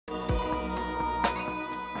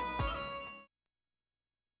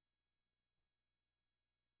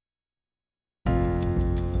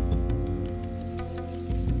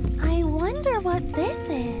wonder what this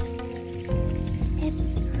is.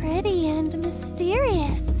 It's pretty and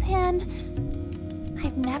mysterious, and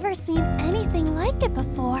I've never seen anything like it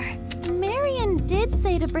before. Marion did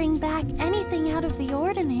say to bring back anything out of the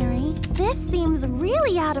ordinary. This seems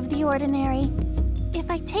really out of the ordinary. If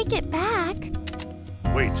I take it back...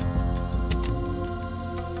 Wait.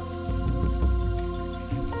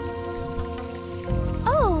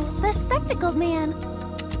 Oh, the spectacled man.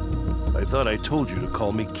 I thought I told you to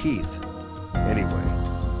call me Keith.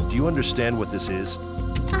 Anyway, do you understand what this is?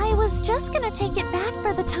 I was just gonna take it back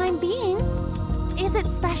for the time being. Is it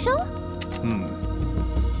special?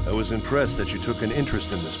 I was impressed that you took an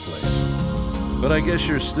interest in this place. But I guess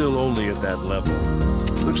you're still only at that level.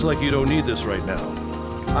 Looks like you don't need this right now.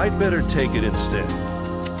 I'd better take it instead.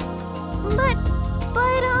 But,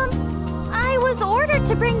 I was ordered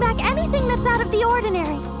to bring back anything that's out of the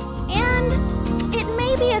ordinary. And it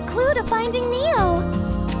may be a clue to finding Neo.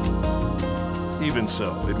 Even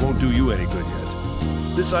so, it won't do you any good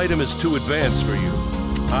yet. This item is too advanced for you.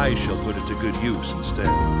 I shall put it to good use instead.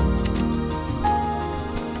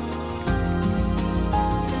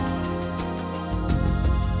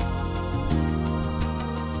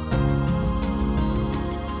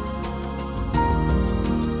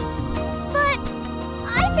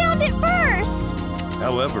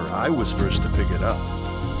 However, I was first to pick it up.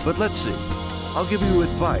 But let's see. I'll give you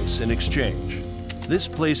advice in exchange. This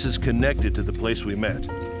place is connected to the place we met,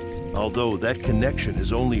 although that connection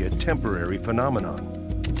is only a temporary phenomenon.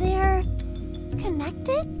 They're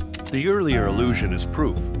connected? The earlier illusion is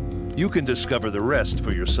proof. You can discover the rest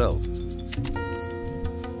for yourself.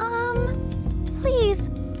 Please,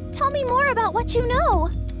 tell me more about what you know.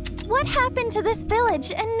 What happened to this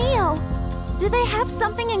village and Neo? Do they have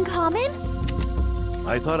something in common?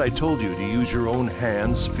 I thought I told you to use your own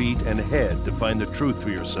hands, feet, and head to find the truth for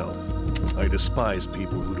yourself. I despise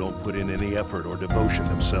people who don't put in any effort or devotion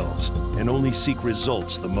themselves, and only seek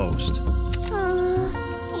results the most.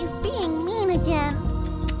 He's being mean again.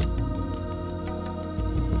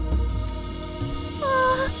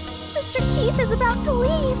 Mr. Keith is about to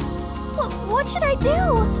leave. What should I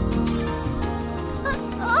do?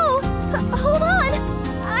 Hold on!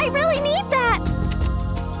 I really need that!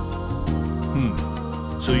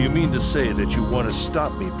 So you mean to say that you want to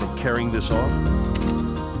stop me from carrying this off?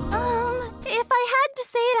 If I had to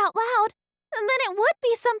say it out loud, then it would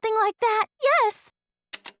be something like that, yes!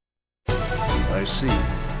 I see.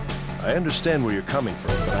 I understand where you're coming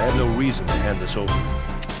from, but I have no reason to hand this over.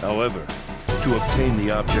 However, to obtain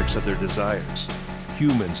the objects of their desires,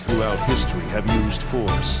 humans throughout history have used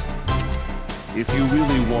force. If you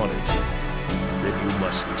really want it, then you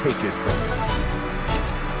must take it from them.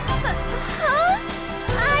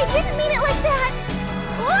 I didn't mean it like that!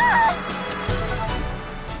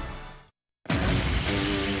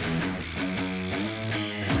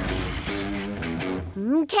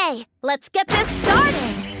 Okay, let's get this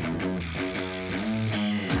started!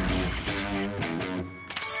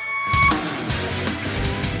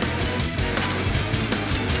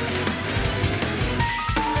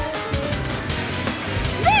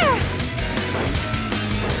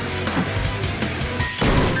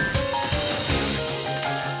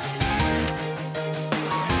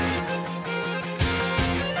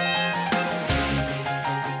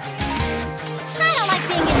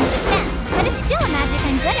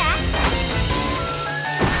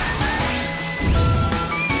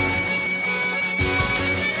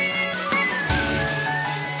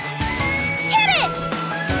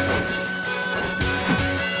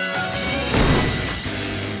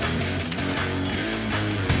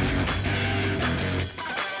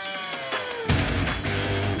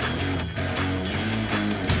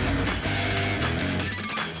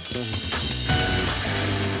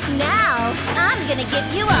 Now, I'm gonna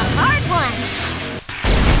give you a hard one!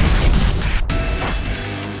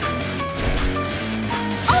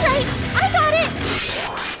 Alright, I got it!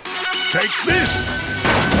 Take this!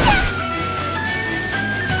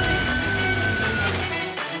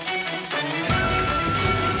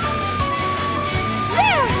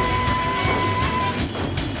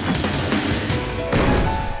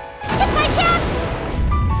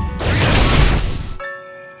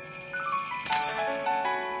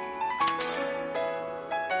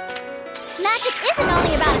 Magic isn't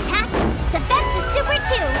only about attacking. Defense is super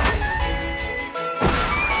too.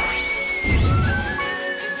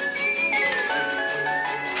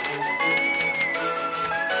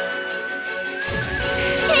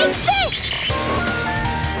 Take this!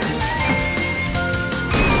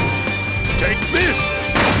 Take this!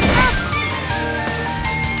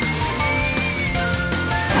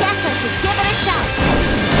 Guess I should give it a shot.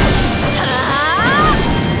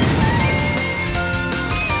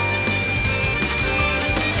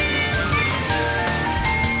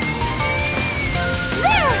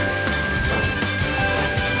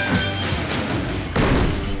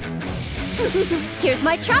 Here's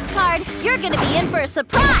my trump card. You're gonna be in for a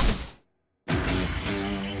surprise. Hit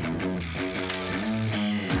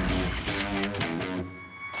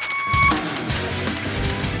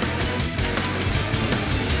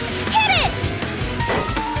it!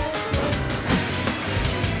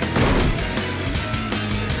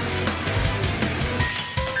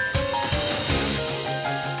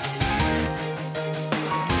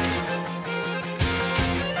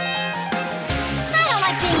 I don't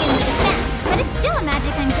like being in the defense, but it's still a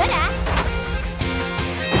magic I'm good at.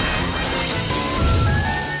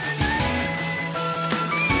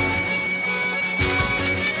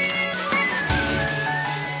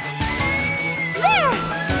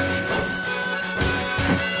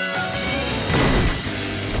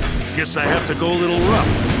 Guess I have to go a little rough.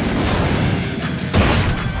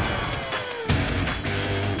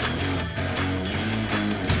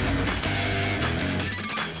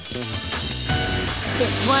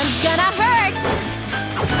 This one's gonna hurt!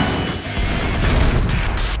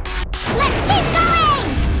 Let's keep going!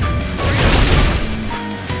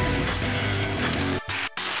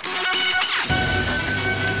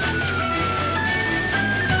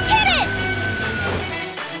 Hit it!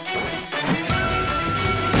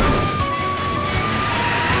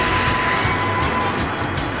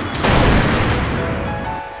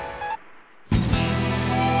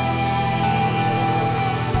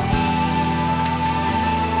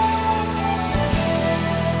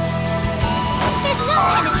 There's no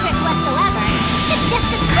kind of trick whatsoever. It's just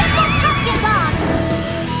a simple pumpkin bomb.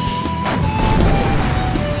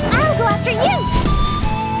 I'll go after you.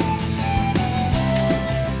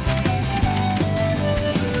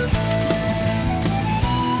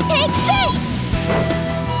 Take this.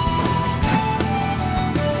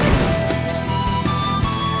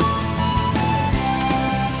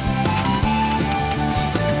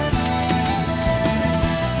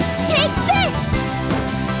 Take this.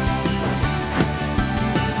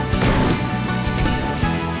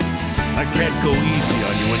 I can't go easy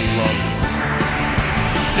on you any longer.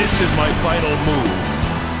 This is my final move.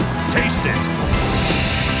 Taste it!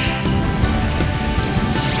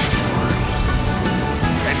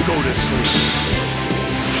 And go to sleep.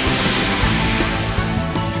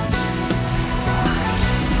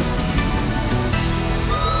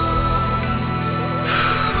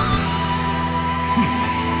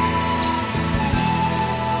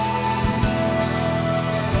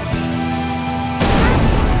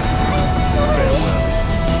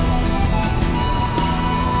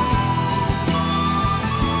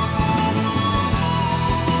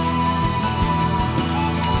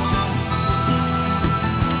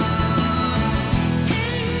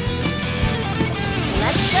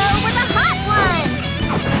 Let's go with a hot one.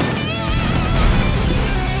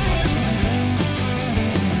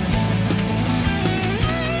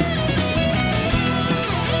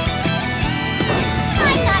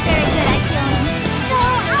 I'm not very good at healing, so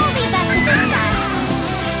I'll leave that to this guy.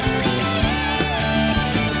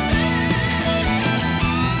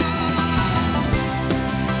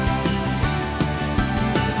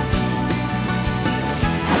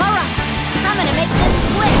 All right, I'm gonna make this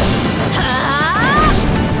quick.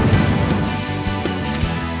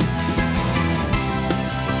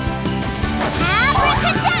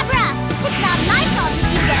 Abracadabra! It's not my fault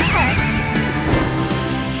if you get hurt.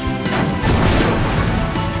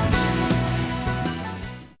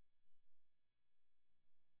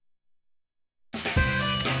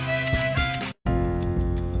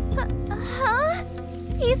 Huh?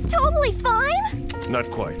 He's totally fine? Not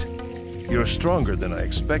quite. You're stronger than I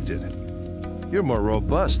expected. You're more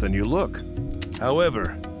robust than you look.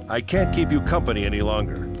 However, I can't keep you company any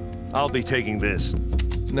longer. I'll be taking this.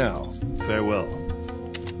 Now, farewell.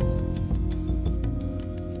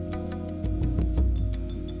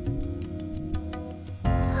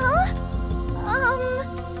 Huh?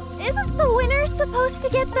 Isn't the winner supposed to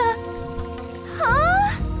get the...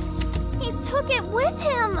 Huh? He took it with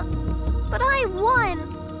him. But I won.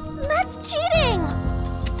 That's cheating!